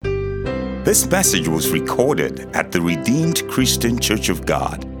This message was recorded at the Redeemed Christian Church of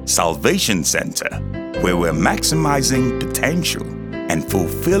God Salvation Center, where we're maximizing potential and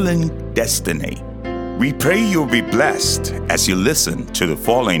fulfilling destiny. We pray you'll be blessed as you listen to the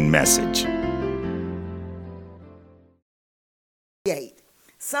following message.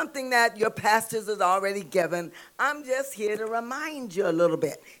 Something that your pastors has already given. I'm just here to remind you a little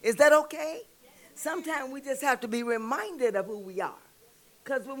bit. Is that okay? Sometimes we just have to be reminded of who we are.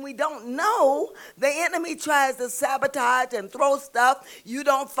 Because when we don't know, the enemy tries to sabotage and throw stuff. You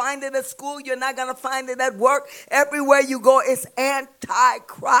don't find it at school. You're not going to find it at work. Everywhere you go, it's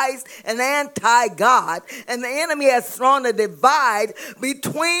anti-Christ and anti-God. And the enemy has thrown a divide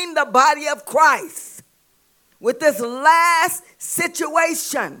between the body of Christ. With this last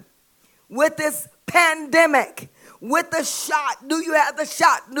situation, with this pandemic, with the shot, do you have the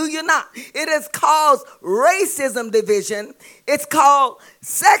shot? Do you not? It has caused racism division. It's called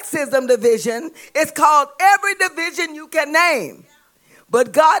sexism division. It's called every division you can name.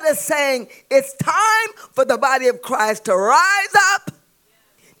 But God is saying it's time for the body of Christ to rise up,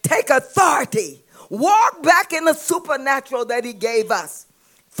 take authority, walk back in the supernatural that he gave us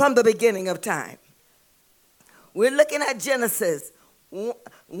from the beginning of time. We're looking at Genesis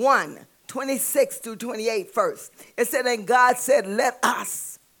 1:26 through 28 first. It said, and God said, let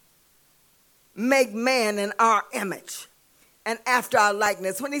us make man in our image and after our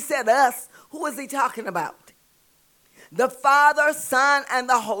likeness. When he said us, who was he talking about? The Father, Son, and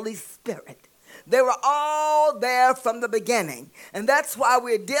the Holy Spirit. They were all there from the beginning. And that's why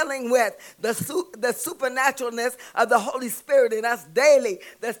we're dealing with the supernaturalness of the Holy Spirit in us daily,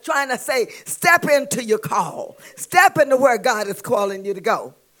 that's trying to say, step into your call. Step into where God is calling you to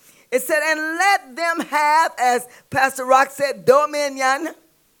go. It said, and let them have, as Pastor Rock said, dominion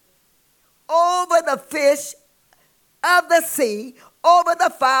over the fish of the sea, over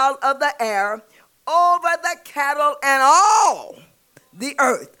the fowl of the air, over the cattle, and all the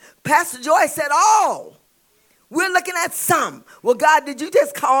earth. Pastor Joy said all. We're looking at some. Well, God, did you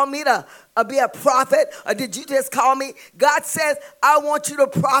just call me to be a prophet? Or did you just call me? God says, I want you to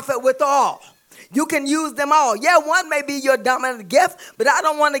prophet with all. You can use them all. Yeah, one may be your dominant gift, but I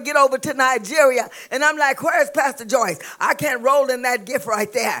don't want to get over to Nigeria. And I'm like, where's Pastor Joyce? I can't roll in that gift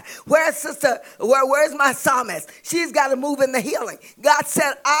right there. Where's Sister, where's my psalmist? She's got to move in the healing. God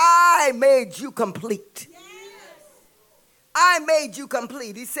said, I made you complete. I made you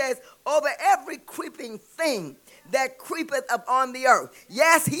complete. He says, over every creeping thing that creepeth upon the earth.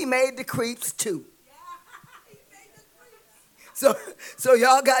 Yes, he made the creeps too. So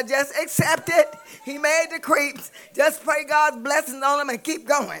y'all got just accept it. He made the creeps. Just pray God's blessings on them and keep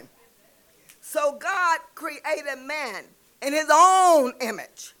going. So God created man in his own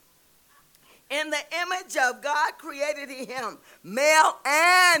image. In the image of God created he him, male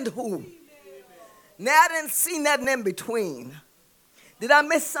and who? Now, I didn't see nothing in between. Did I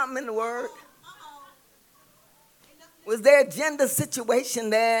miss something in the word? Was there a gender situation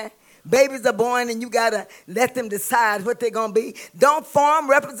there? Babies are born and you got to let them decide what they're going to be. Don't form,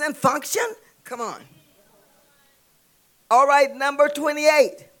 represent, function. Come on. All right, number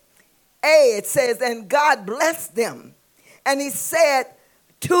 28. It says, and God blessed them. And he said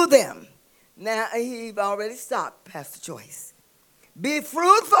to them. Now, he already stopped, Pastor Joyce. Be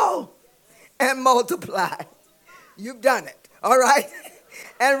fruitful and multiply. You've done it, all right?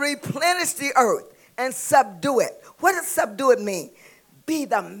 And replenish the earth and subdue it. What does subdue it mean? Be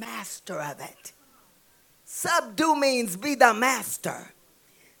the master of it. Subdue means be the master.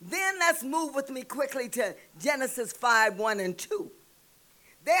 Then let's move with me quickly to Genesis 5:1-2.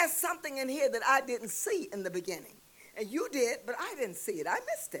 There's something in here that I didn't see in the beginning. And you did, but I didn't see it. I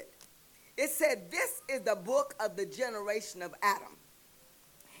missed it. It said, this is the book of the generation of Adam.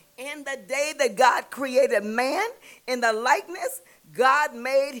 In the day that God created man, in the likeness, God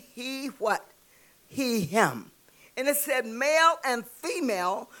made he what? He him. And it said male and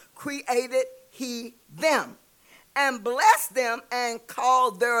female created he them. And blessed them and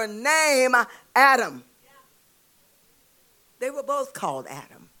called their name Adam. They were both called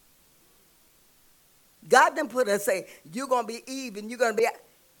Adam. God didn't put us say, you're going to be Eve and you're going to be...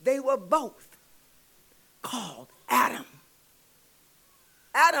 They were both called Adam.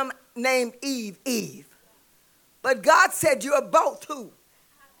 Adam named Eve, Eve. But God said you are both who?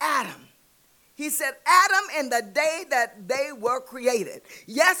 Adam. He said Adam in the day that they were created.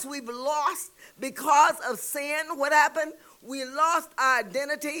 Yes, we've lost because of sin. What happened? We lost our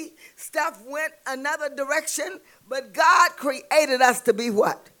identity. Stuff went another direction. But God created us to be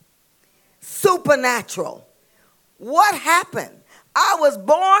what? Supernatural. What happened? I was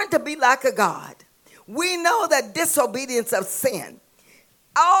born to be like a God. We know that disobedience of sin,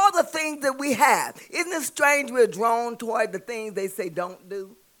 all the things things that we have. Isn't it strange we're drawn toward the things they say don't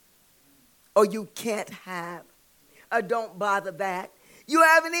do? Or you can't have? Or don't bother that? You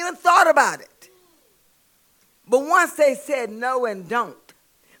haven't even thought about it. But once they said no and don't,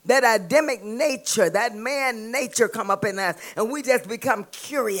 that Adamic nature, that man nature come up in us, and we just become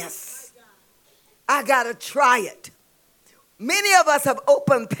curious. I got to try it. Many of us have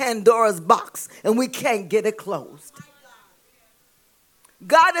opened Pandora's box, and we can't get it closed.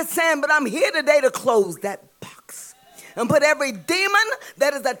 God is saying, but I'm here today to close that box and put every demon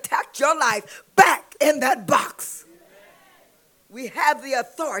that has attacked your life back in that box. We have the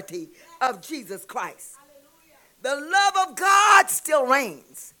authority of Jesus Christ. The love of God still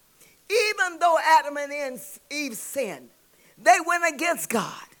reigns. Even though Adam and Eve sinned, they went against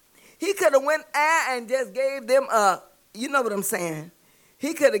God. He could have went and just gave them you know what I'm saying?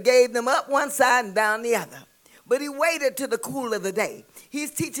 He could have gave them up one side and down the other. But he waited to the cool of the day.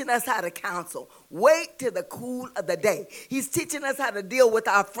 He's teaching us how to counsel. Wait till the cool of the day. He's teaching us how to deal with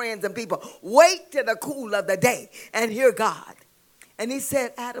our friends and people. Wait till the cool of the day and hear God. And he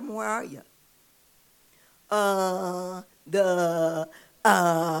said, Adam, where are you? I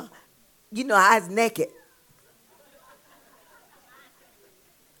was naked.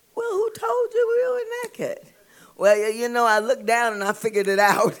 Well, who told you we were naked? Well, I looked down and I figured it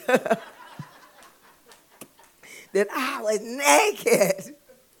out. That I was naked.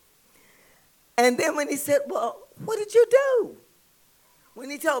 And then when he said, well, what did you do? When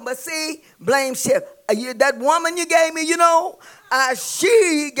he told him, but see, blame shift. That woman you gave me, she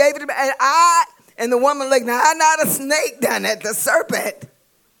gave it to me. And the woman looked, now I'm not a snake done it, the serpent.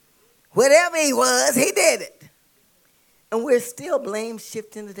 Whatever he was, he did it. And we're still blame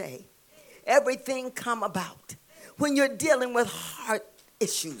shifting today. Everything come about when you're dealing with heart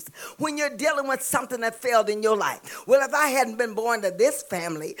issues, when you're dealing with something that failed in your life. Well, if I hadn't been born to this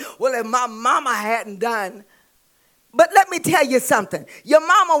family, well, if my mama hadn't done. But let me tell you something. Your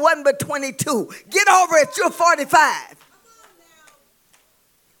mama wasn't but 22. Get over it, you're 45.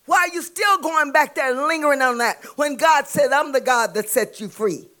 Why are you still going back there and lingering on that when God said, I'm the God that set you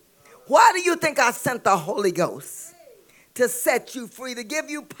free? Why do you think I sent the Holy Ghost? To set you free, to give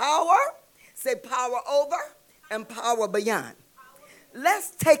you power, say power over and power beyond.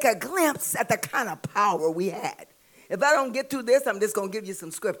 Let's take a glimpse at the kind of power we had. If I don't get through this, I'm just going to give you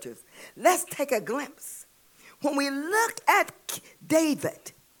some scriptures. Let's take a glimpse. When we look at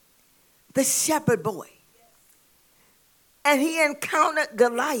David, the shepherd boy, and he encountered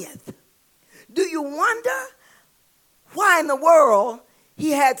Goliath, do you wonder why in the world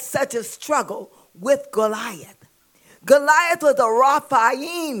he had such a struggle with Goliath? Goliath was a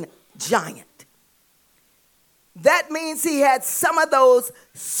Rephaim giant. That means he had some of those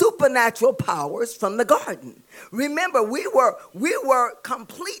supernatural powers from the garden. Remember, we were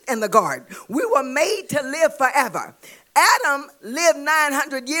complete in the garden. We were made to live forever. Adam lived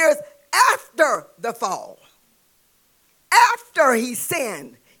 900 years after the fall. After he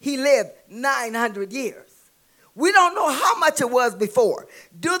sinned, he lived 900 years. We don't know how much it was before.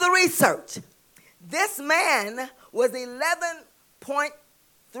 Do the research. This man was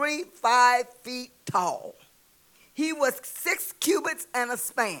 11.35 feet tall. He was 6 cubits and a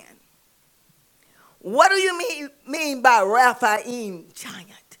span. What do you mean by Rephaim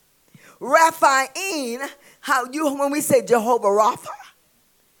giant? Rephaim, when we say Jehovah Rapha,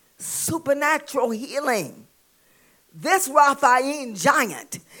 supernatural healing. This Rephaim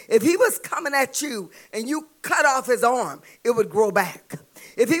giant, if he was coming at you and you cut off his arm, it would grow back.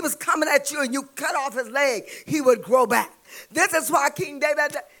 If he was coming at you and you cut off his leg, he would grow back. This is why King David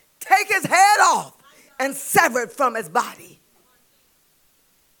had to take his head off and sever it from his body.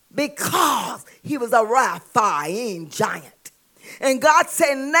 Because he was a Rephaim giant. And God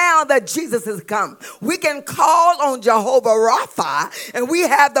said, now that Jesus has come, we can call on Jehovah Rapha, and we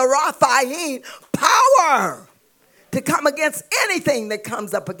have the Rephaim power to come against anything that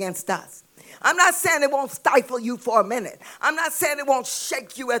comes up against us. I'm not saying it won't stifle you for a minute. I'm not saying it won't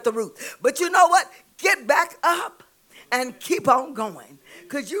shake you at the root. But you know what? Get back up and keep on going,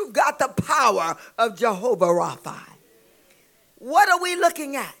 because you've got the power of Jehovah Rapha. What are we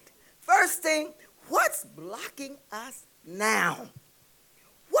looking at? First thing, what's blocking us now?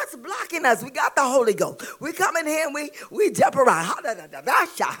 What's blocking us? We got the Holy Ghost. We come in here and we jump around. How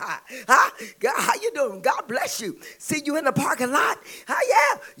you doing? God bless you. See you in the parking lot?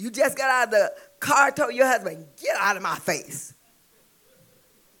 Yeah. You just got out of the car, told your husband, get out of my face.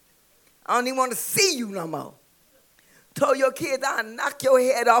 I don't even want to see you no more. Told your kids, I'll knock your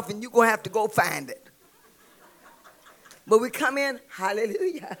head off and you're going to have to go find it. But we come in,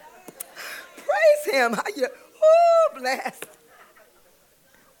 hallelujah. Praise him. Oh, blessed.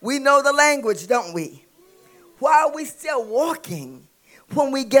 We know the language, don't we? Why are we still walking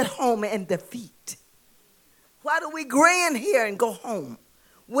when we get home in defeat? Why do we grin here and go home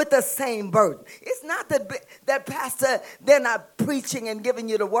with the same burden? It's not that pastor, they're not preaching and giving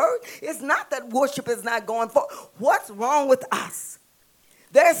you the word. It's not that worship is not going forward. What's wrong with us?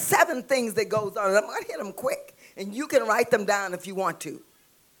 There's 7 things that goes on. I'm going to hit them quick, and you can write them down if you want to.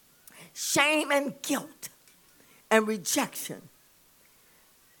 Shame and guilt and rejection.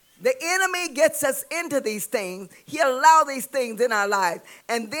 The enemy gets us into these things. He allows these things in our lives,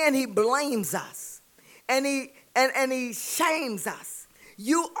 and then he blames us, and he shames us.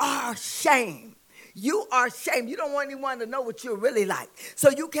 You are shame. You are shame. You don't want anyone to know what you're really like, so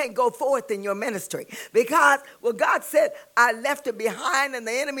you can't go forth in your ministry because, well, God said, I left it behind, and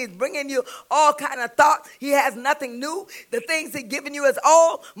the enemy is bringing you all kind of thoughts. He has nothing new. The things he's given you is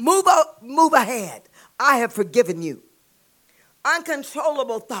all move ahead. I have forgiven you.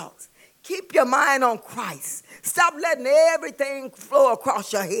 Uncontrollable thoughts. Keep your mind on Christ. Stop letting everything flow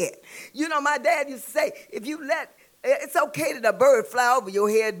across your head. You know, my dad used to say, it's okay that a bird fly over your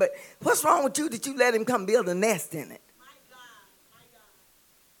head, but what's wrong with you that you let him come build a nest in it? My God.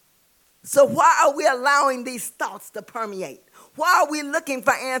 So why are we allowing these thoughts to permeate? Why are we looking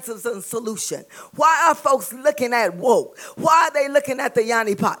for answers and solutions? Why are folks looking at woke? Why are they looking at the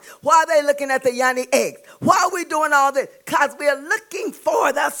Yanni pot? Why are they looking at the Yanni eggs? Why are we doing all this? Because we are looking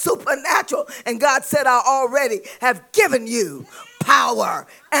for the supernatural. And God said, I already have given you power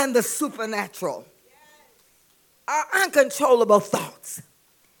and the supernatural. Our uncontrollable thoughts,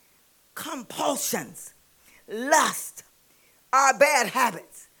 compulsions, lust, our bad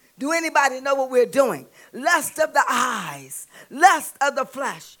habits. Do anybody know what we're doing? Lust of the eyes, lust of the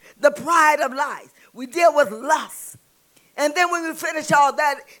flesh, the pride of life. We deal with lust. And then when we finish all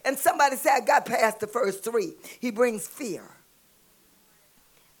that, and somebody say, I got past the first 3, he brings fear.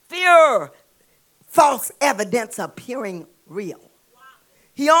 Fear, false evidence appearing real.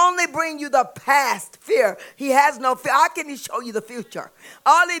 He only brings you the past fear. He has no fear. How can he show you the future?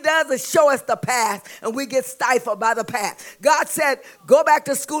 All he does is show us the past, and we get stifled by the past. God said, go back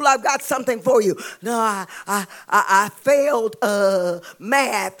to school. I've got something for you. No, I failed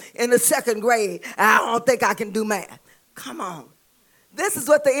math in the 2nd grade. I don't think I can do math. Come on. This is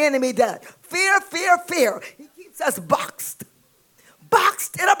what the enemy does. Fear, fear, fear. He keeps us boxed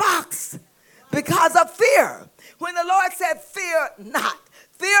in a box because of fear. When the Lord said, fear not.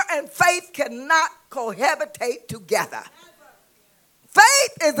 Fear and faith cannot cohabitate together.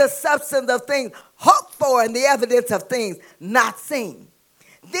 Faith is the substance of things hoped for and the evidence of things not seen.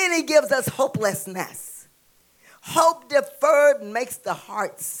 Then he gives us hopelessness. Hope deferred makes the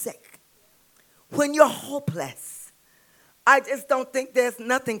heart sick. When you're hopeless, I just don't think there's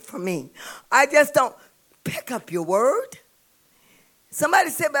nothing for me. I just don't pick up your word. Somebody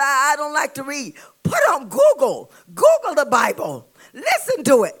said, but I don't like to read. Put on Google. Google the Bible. Listen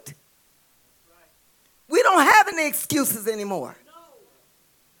to it. We don't have any excuses anymore.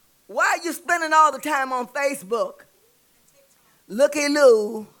 Why are you spending all the time on Facebook?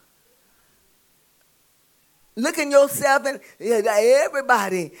 Looky-loo. Looking yourself, and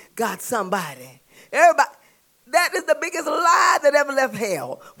everybody got somebody. Everybody. That is the biggest lie that ever left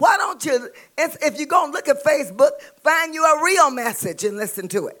hell. Why don't you, if you're going to look at Facebook, find you a real message and listen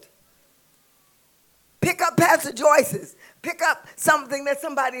to it. Pick up Pastor Joyce's. Pick up something that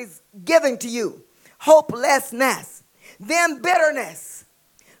somebody's giving to you. Hopelessness. Then bitterness.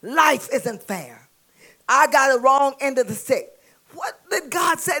 Life isn't fair. I got the wrong end of the stick. What did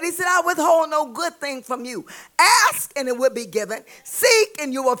God say? He said, I withhold no good thing from you. Ask and it will be given. Seek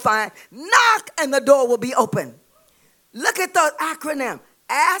and you will find. Knock and the door will be open. Look at the acronym.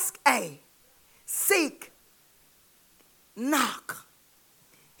 Ask A. Seek. Knock.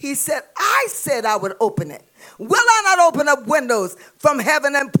 He said, I said I would open it. Will I not open up windows from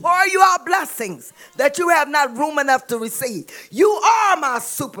heaven and pour you out blessings that you have not room enough to receive? You are my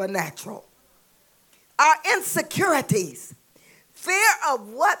supernatural. Our insecurities. Fear of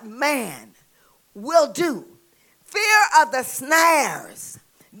what man will do. Fear of the snares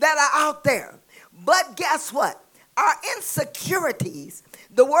that are out there. But guess what? Our insecurities,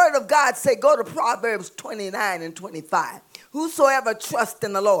 the word of God say, go to Proverbs 29 and 25. Whosoever trusts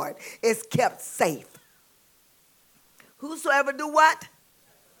in the Lord is kept safe. Whosoever do what?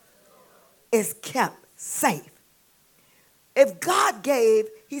 Is kept safe. If God gave,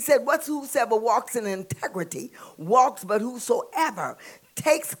 he said, whosoever walks in integrity walks, but whosoever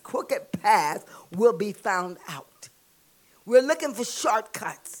takes crooked paths will be found out. We're looking for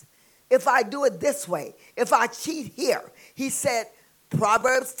shortcuts. If I do it this way, if I cheat here, he said,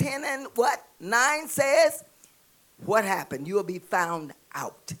 Proverbs 10 and 9 says, what happened? You will be found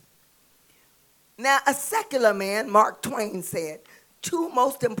out. Now, a secular man, Mark Twain, said, 2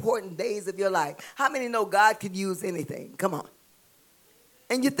 most important days of your life. How many know God could use anything? Come on.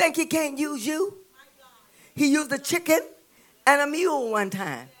 And you think he can't use you? He used a chicken and a mule one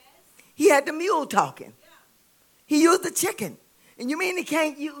time. He had the mule talking. He used the chicken. And you mean he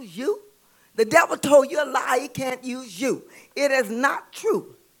can't use you? The devil told you a lie, he can't use you. It is not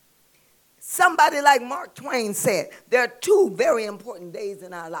true. Somebody like Mark Twain said, there are 2 very important days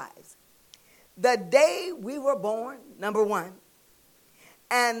in our lives. The day we were born, number 1,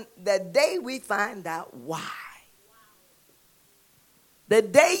 and the day we find out why. The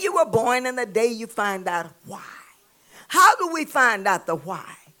day you were born and the day you find out why. How do we find out the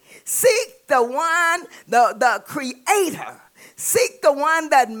why? Seek the one, the creator. Seek the one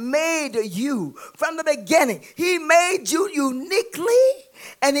that made you from the beginning. He made you uniquely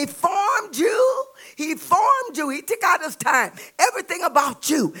and he formed you. He formed you. He took out his time. Everything about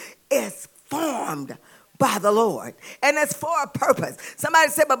you is formed by the Lord. And it's for a purpose. Somebody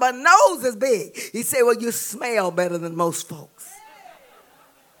said, but my nose is big. He said, well, you smell better than most folks.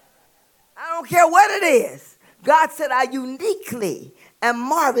 I don't care what it is. God said, I uniquely and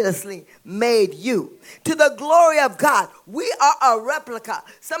marvelously made you. To the glory of God, we are a replica.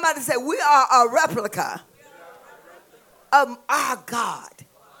 Somebody say, we are a replica of our God.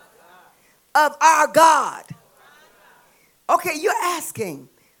 Of our God. Okay, you're asking,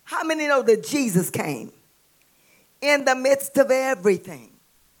 how many know that Jesus came in the midst of everything?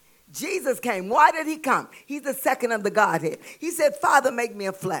 Jesus came. Why did he come? He's the second of the Godhead. He said, Father, make me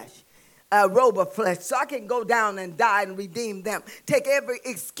a robe of flesh, so I can go down and die and redeem them. Take every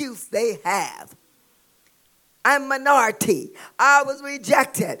excuse they have. I'm minority. I was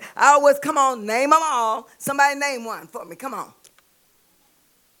rejected. Come on, name them all. Somebody name one for me. Come on.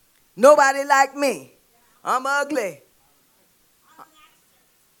 Nobody like me. I'm ugly.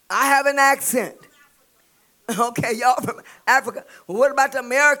 I have an accent. Okay, y'all from Africa. Well, what about the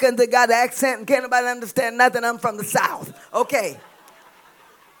Americans that got an accent and can't nobody understand nothing? I'm from the South. Okay.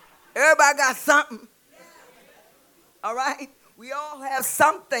 Everybody got something. All right? We all have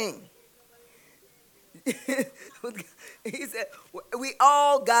something. He said, we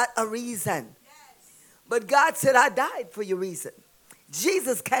all got a reason. But God said, I died for your reason.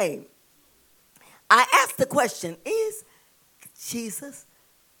 Jesus came. I asked the question, is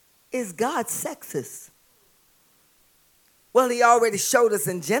God sexist? Well, he already showed us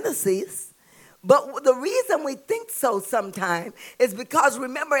in Genesis. But the reason we think so sometimes is because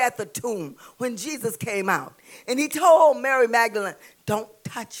remember at the tomb when Jesus came out and he told Mary Magdalene, don't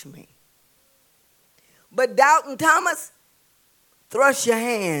touch me. But Doubting Thomas, thrust your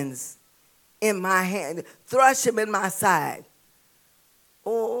hands in my hand, thrust them in my side.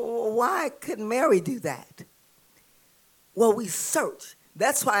 Oh, why couldn't Mary do that? Well, we search.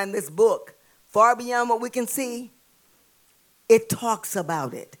 That's why in this book, Far Beyond What We Can See, it talks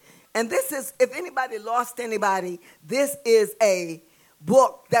about it. And this is, if anybody lost anybody, this is a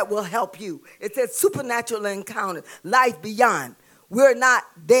book that will help you. It says supernatural encounters, life beyond. We're not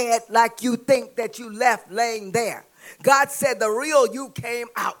dead like you think that you left laying there. God said the real you came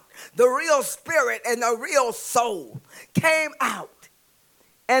out. The real spirit and the real soul came out.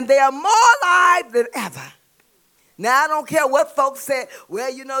 And they are more alive than ever. Now, I don't care what folks said.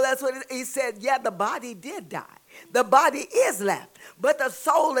 Well, you know, that's what he said. Yeah, the body did die. The body is left, but the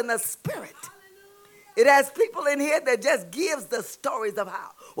soul and the spirit. It has people in here that just gives the stories of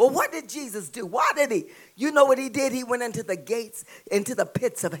how. Well, what did Jesus do? Why did he? You know what he did? He went into the gates, into the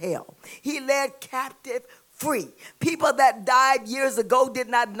pits of hell. He led captive free. People that died years ago did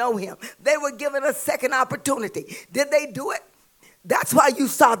not know him. They were given a second opportunity. Did they do it? That's why you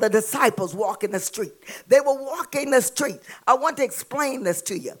saw the disciples walk in the street. They were walking the street. I want to explain this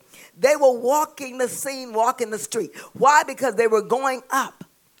to you. They were walking the street. Why? Because they were going up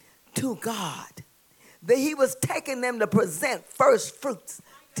to God. He was taking them to present first fruits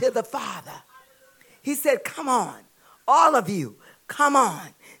to the Father. He said, come on, all of you, come on.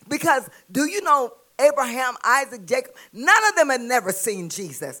 Because do you know Abraham, Isaac, Jacob, none of them had never seen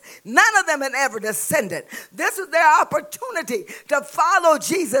Jesus. None of them had ever descended. This was their opportunity to follow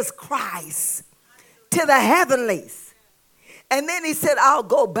Jesus Christ to the heavenlies. And then he said, I'll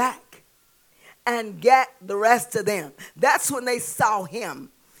go back and get the rest of them. That's when they saw him.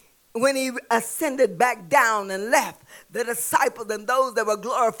 When he ascended back down and left the disciples and those that were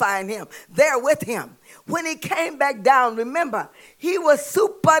glorifying him there with him. When he came back down, remember, he was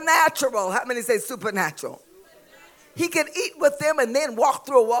supernatural. How many say supernatural? He could eat with them and then walk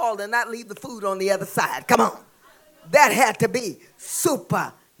through a wall and not leave the food on the other side. Come on. That had to be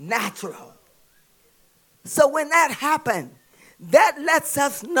supernatural. So when that happened, That lets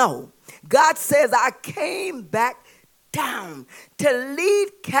us know. God says, I came back down to lead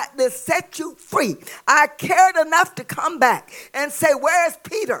to set you free. I cared enough to come back and say, where is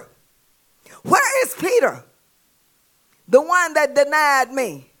Peter? Where is Peter? The one that denied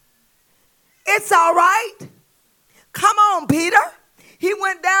me. It's all right. Come on, Peter. He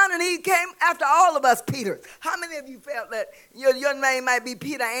went down and he came after all of us, Peter. How many of you felt that your name might be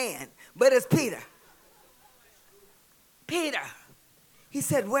Peter Ann, but it's Peter? Peter. He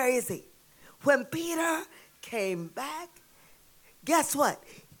said, where is he? When Peter came back, guess what?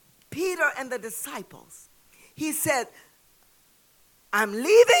 Peter and the disciples, he said, I'm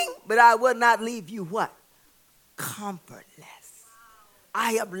leaving, but I will not leave you what? Comfortless.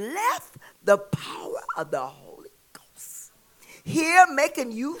 I have left the power of the Holy Ghost here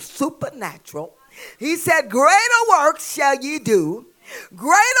making you supernatural. He said, greater works shall ye do.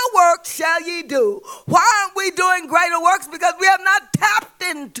 Greater works shall ye do. Why aren't we doing greater works? Because we have not tapped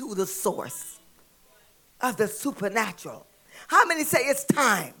into the source of the supernatural. How many say it's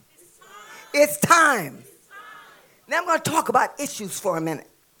time? It's time. Now I'm going to talk about issues for a minute.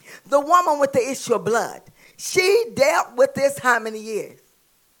 The woman with the issue of blood, she dealt with this how many years?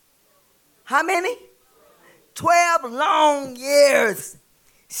 How many? 12 long years.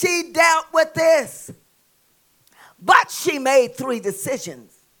 She dealt with this. But she made 3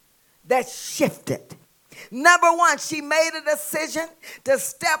 decisions that shifted. Number 1, she made a decision to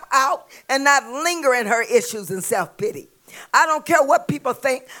step out and not linger in her issues and self-pity. I don't care what people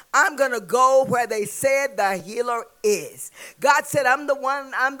think. I'm going to go where they said the healer is. God said, I'm the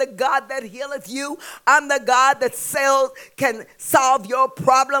one, I'm the God that healeth you. I'm the God that can solve your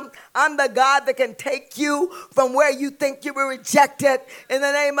problem. I'm the God that can take you from where you think you were rejected. In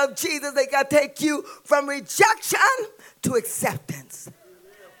the name of Jesus, they can take you from rejection to acceptance.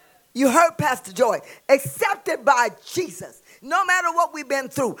 You heard Pastor Joy, accepted by Jesus. No matter what we've been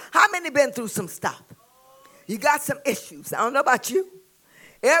through. How many been through some stuff? You got some issues. I don't know about you.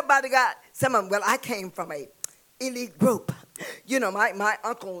 Everybody got some of them. Well, I came from a elite group. You know, my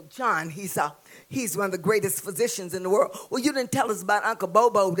Uncle John, he's one of the greatest physicians in the world. Well, you didn't tell us about Uncle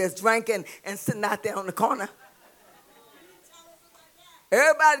Bobo that's drinking and sitting out there on the corner.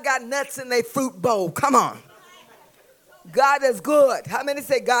 Everybody got nuts in their fruit bowl. Come on. God is good. How many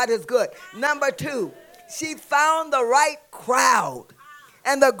say God is good? Number 2, she found the right crowd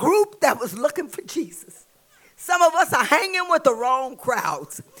and the group that was looking for Jesus. Some of us are hanging with the wrong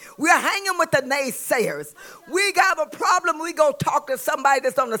crowds. We're hanging with the naysayers. We got a problem. We go talk to somebody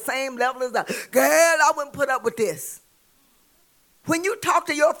that's on the same level as us. Girl, I wouldn't put up with this. When you talk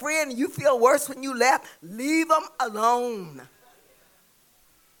to your friend and you feel worse when you left, leave them alone.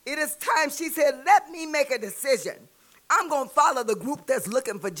 It is time, she said, let me make a decision. I'm going to follow the group that's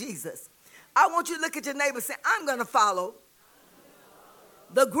looking for Jesus. I want you to look at your neighbor and say, I'm going to follow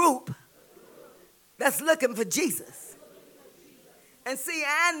the group that's looking for Jesus. And see,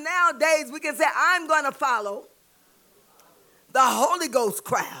 and nowadays we can say, I'm going to follow the Holy Ghost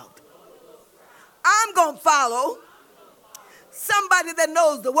crowd. I'm going to follow somebody that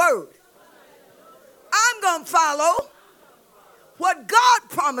knows the word. I'm going to follow what God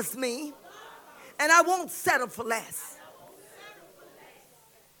promised me, and I won't settle for less.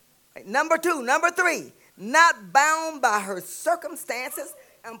 Number 3, not bound by her circumstances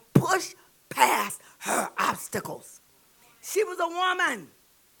and push past her obstacles. She was a woman,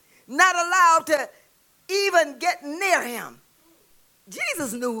 not allowed to even get near him.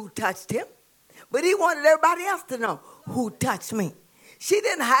 Jesus knew who touched him, but he wanted everybody else to know who touched me. She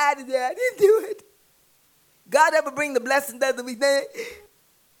didn't hide it there. I didn't do it. God ever bring the blessing that we did?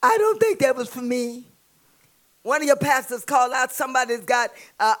 I don't think that was for me. One of your pastors called out somebody that's got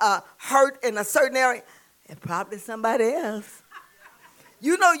hurt in a certain area. It's probably somebody else.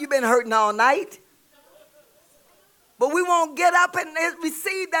 You know you've been hurting all night. But we won't get up and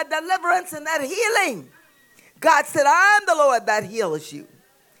receive that deliverance and that healing. God said, I'm the Lord that heals you.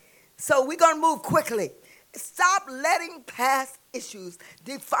 So we're going to move quickly. Stop letting past issues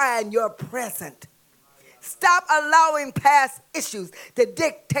define your present. Stop allowing past issues to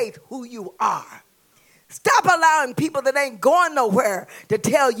dictate who you are. Stop allowing people that ain't going nowhere to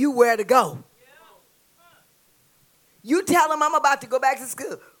tell you where to go. You tell them I'm about to go back to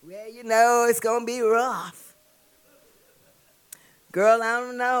school. Well, you know, it's going to be rough. Girl, I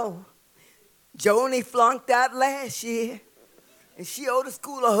don't know. Joni flunked out last year, and she owed the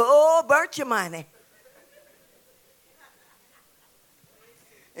school a whole bunch of money.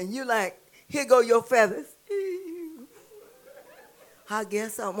 And you like, here go your feathers. I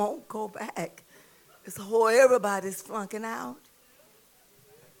guess I won't go back. It's everybody's flunking out.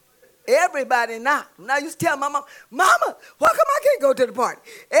 Everybody not. Now I used to tell my mom, Mama, why come I can't go to the party?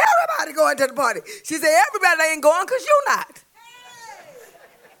 Everybody going to the party. She said, everybody ain't going because you're not.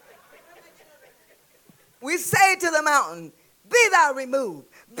 We say to the mountain, be thou removed,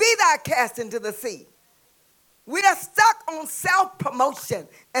 be thou cast into the sea. We are stuck on self-promotion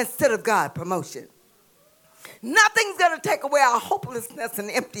instead of God promotion. Nothing's going to take away our hopelessness and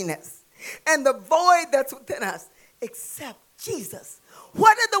emptiness and the void that's within us except Jesus.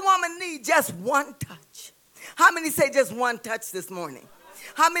 What did the woman need? Just one touch. How many say just one touch this morning?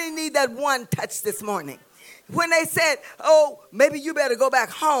 How many need that one touch this morning? When they said, oh, maybe you better go back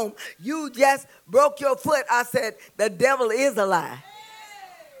home, you just broke your foot, I said, the devil is a lie.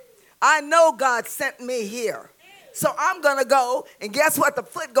 I know God sent me here. So I'm going to go, and guess what? The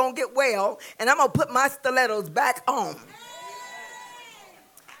foot going to get well, and I'm going to put my stilettos back on.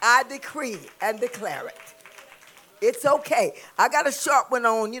 I decree and declare it. It's okay. I got a sharp one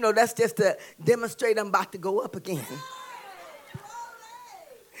on, that's just to demonstrate I'm about to go up again.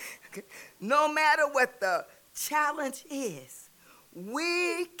 Okay. No matter what the challenge is,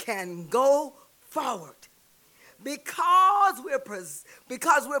 we can go forward because we're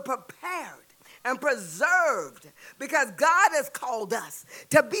prepared and preserved, because God has called us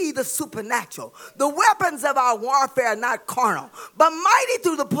to be the supernatural. The weapons of our warfare are not carnal, but mighty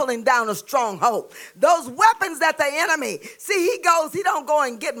through the pulling down of stronghold. Those weapons that the enemy, see, he don't go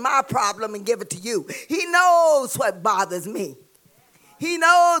and get my problem and give it to you. He knows what bothers me. He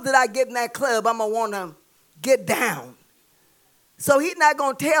knows that I get in that club, I'm going to want to get down. So he's not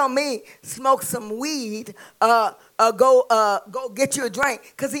going to tell me, smoke some weed, go get you a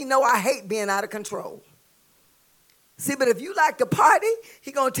drink, because he know I hate being out of control. See, but if you like to party,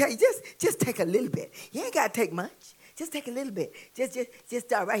 he going to tell you, just take a little bit. You ain't got to take much. Just take a little bit. Just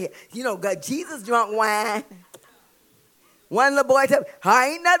start right here. God, Jesus drunk wine. One little boy told me,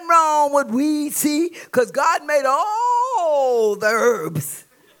 ain't nothing wrong with weed, see, because God made all the herbs.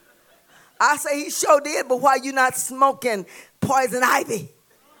 I say he sure did, but why you not smoking poison ivy?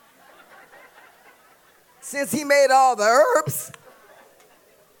 Since he made all the herbs,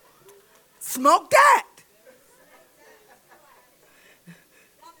 smoke that.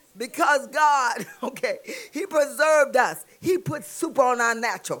 Because God, he preserved us. He put super on our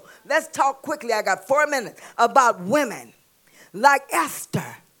natural. Let's talk quickly, I got 4 minutes, about women like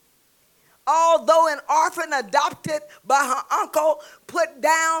Esther. Although an orphan adopted by her uncle, put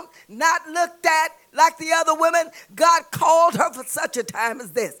down, not looked at like the other women, God called her for such a time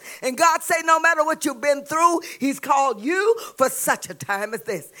as this. And God said, no matter what you've been through, he's called you for such a time as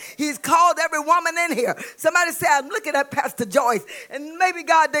this. He's called every woman in here. Somebody say, I'm looking at Pastor Joyce, and maybe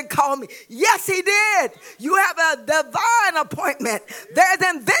God didn't call me. Yes, he did. You have a divine appointment.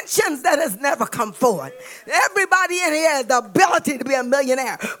 There's inventions that has never come forward. Everybody in here has the ability to be a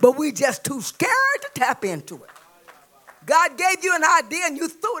millionaire, but we just too scared to tap into it. God gave you an idea and you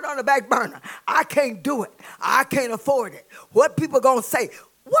threw it on the back burner. I can't do it. I can't afford it. What people going to say?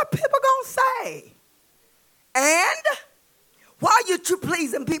 What people going to say? And why are you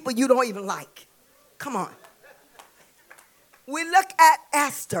pleasing people you don't even like? Come on. We look at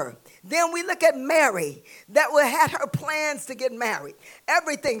Esther. Then we look at Mary that had her plans to get married.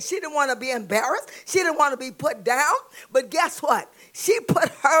 Everything. She didn't want to be embarrassed. She didn't want to be put down. But guess what? She put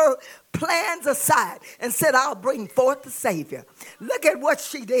her plans aside and said, I'll bring forth the Savior. Look at what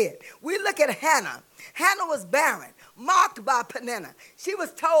she did. We look at Hannah. Hannah was barren, mocked by Peninnah. She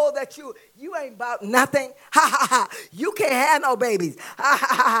was told that you ain't about nothing. Ha, ha, ha. You can't have no babies. Ha,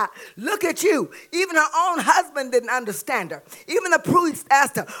 ha, ha, ha. Look at you. Even her own husband didn't understand her. Even the priest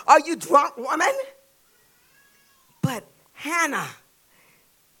asked her, are you drunk, woman? But Hannah,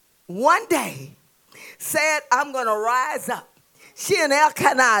 one day, said, I'm going to rise up. She and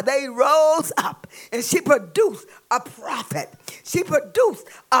Elkanah, they rose up, and she produced a prophet. She produced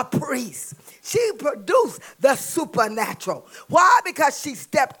a priest. She produced the supernatural. Why? Because she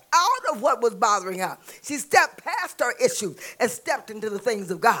stepped out of what was bothering her. She stepped past her issues and stepped into the things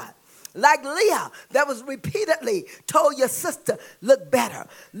of God. Like Leah, that was repeatedly told your sister, look better.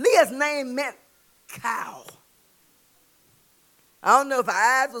 Leah's name meant cow. I don't know if her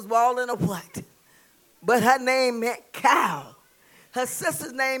eyes was walling or what, but her name meant cow. Her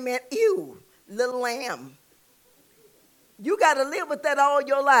sister's name meant ewe, little lamb. You got to live with that all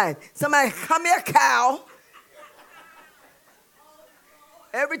your life. Somebody, come here, cow.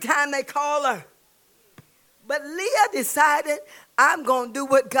 Every time they call her. But Leah decided, I'm going to do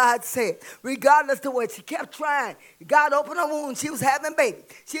what God said. Regardless of what, she kept trying. God opened her womb. She was having babies.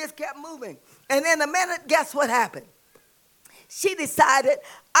 She just kept moving. And in a minute, guess what happened? She decided,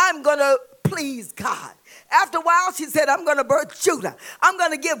 I'm going to please God. After a while, she said, I'm going to birth Judah. I'm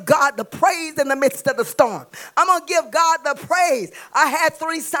going to give God the praise in the midst of the storm. I'm going to give God the praise. I had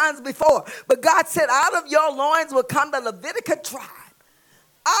 3 sons before, but God said, out of your loins will come the Levitical tribe.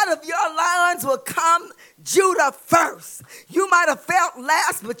 Out of your loins will come Judah first. You might have felt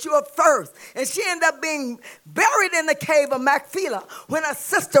last, but you were first. And she ended up being buried in the cave of Machpelah when her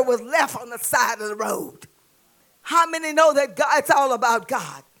sister was left on the side of the road. How many know that God, it's all about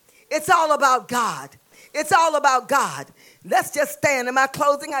God? It's all about God. It's all about God. Let's just stand. In my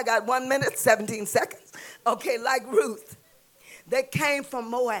closing, I got 1 minute, 17 seconds. Okay, like Ruth, that came from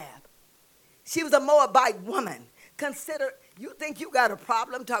Moab. She was a Moabite woman. Consider, you think you got a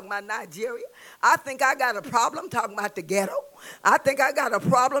problem talking about Nigeria? I think I got a problem talking about the ghetto. I think I got a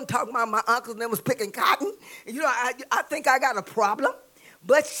problem talking about my uncles that was picking cotton. You know, I think I got a problem.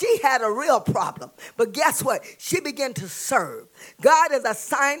 But she had a real problem. But guess what? She began to serve. God has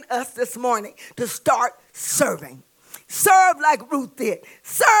assigned us this morning to start serving. Serve like Ruth did.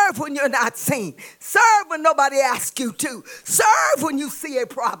 Serve when you're not seen. Serve when nobody asks you to. Serve when you see a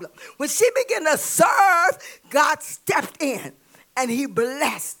problem. When she began to serve, God stepped in and he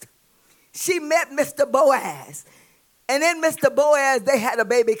blessed. She met Mr. Boaz. And in Mr. Boaz, they had a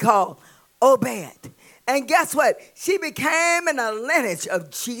baby called Obed. And guess what? She became in a lineage of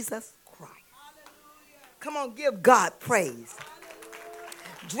Jesus Christ. Come on, give God praise.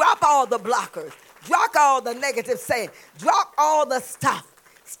 Drop all the blockers. Drop all the negative saying. Drop all the stuff.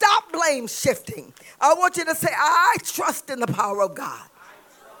 Stop blame shifting. I want you to say, I trust in the power of God.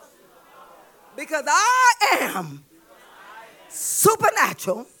 Because I am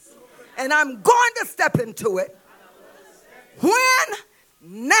supernatural and I'm going to step into it. When?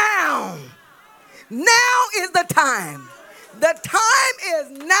 Now. Now is the time. The time is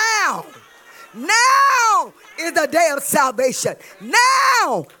now. Now is the day of salvation.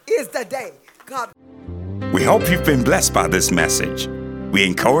 Now is the day. God. We hope you've been blessed by this message. We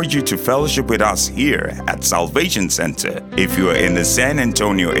encourage you to fellowship with us here at Salvation Center if you are in the San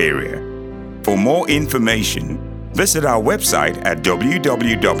Antonio area. For more information, visit our website at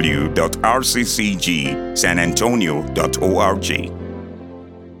www.rccgsanantonio.org.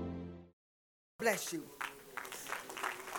 Bless you.